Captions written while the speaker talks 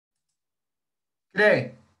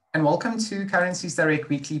G'day, and welcome to Currencies Direct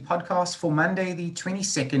Weekly podcast for Monday, the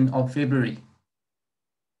 22nd of February.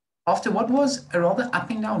 After what was a rather up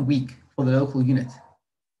and down week for the local unit,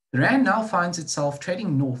 the Rand now finds itself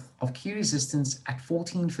trading north of key resistance at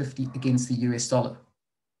 14.50 against the US dollar.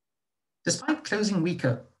 Despite closing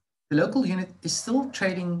weaker, the local unit is still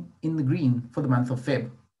trading in the green for the month of Feb.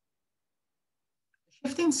 A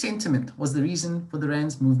shift in sentiment was the reason for the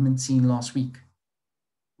Rand's movement seen last week,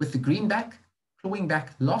 with the greenback clawing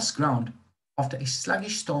back lost ground after a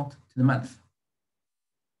sluggish start to the month.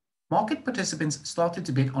 Market participants started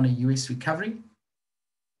to bet on a US recovery,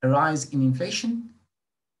 a rise in inflation,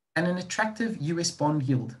 and an attractive US bond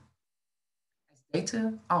yield, as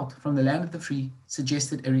data out from the land of the free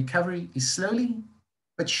suggested a recovery is slowly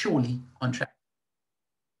but surely on track.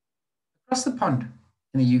 Across the pond,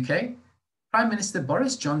 in the UK, Prime Minister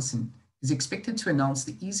Boris Johnson is expected to announce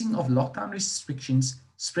the easing of lockdown restrictions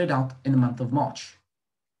spread out in the month of March.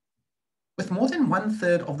 With more than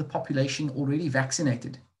 1/3 of the population already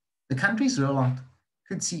vaccinated, the country's rollout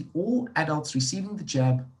could see all adults receiving the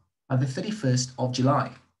jab by the 31st of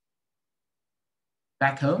July.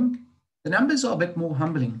 Back home, the numbers are a bit more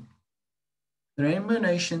humbling. The Rainbow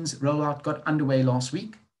Nation's rollout got underway last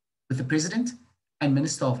week, with the President and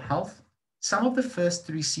Minister of Health some of the first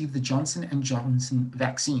to receive the Johnson & Johnson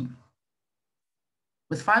vaccine.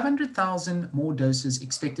 With 500,000 more doses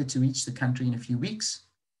expected to reach the country in a few weeks,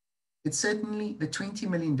 it's certainly the 20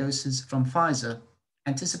 million doses from Pfizer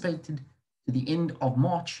anticipated to the end of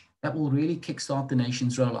March that will really kickstart the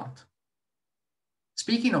nation's rollout.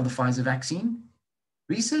 Speaking of the Pfizer vaccine,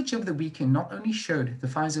 research over the weekend not only showed the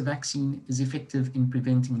Pfizer vaccine is effective in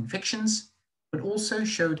preventing infections, but also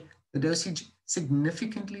showed the dosage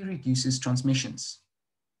significantly reduces transmissions.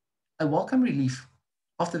 A welcome relief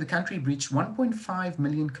after the country breached 1.5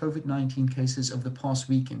 million COVID-19 cases over the past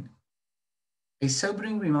weekend. A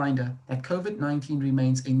sobering reminder that COVID-19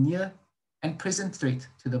 remains a near and present threat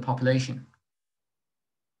to the population.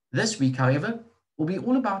 This week, however, will be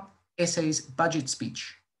all about SA's budget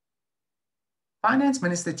speech. Finance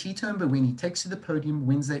Minister Tito Mboweni takes to the podium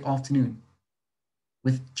Wednesday afternoon,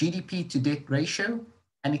 with GDP to debt ratio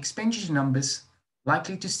and expenditure numbers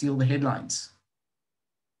likely to steal the headlines.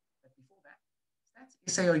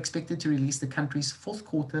 SA are expected to release the country's fourth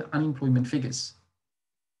quarter unemployment figures.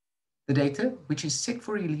 The data, which is set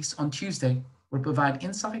for release on Tuesday, will provide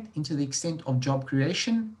insight into the extent of job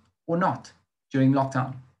creation or not during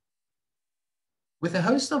lockdown. With a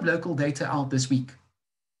host of local data out this week,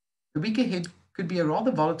 the week ahead could be a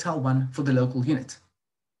rather volatile one for the local unit,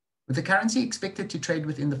 with the currency expected to trade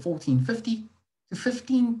within the 14.50 to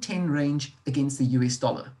 15.10 range against the US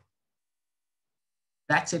dollar.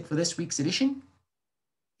 That's it for this week's edition.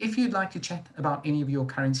 If you'd like to chat about any of your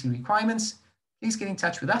currency requirements, please get in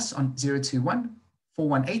touch with us on 021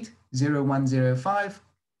 418 0105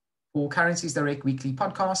 for Currencies Direct Weekly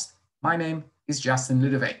Podcast. My name is Justin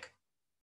Ludovec.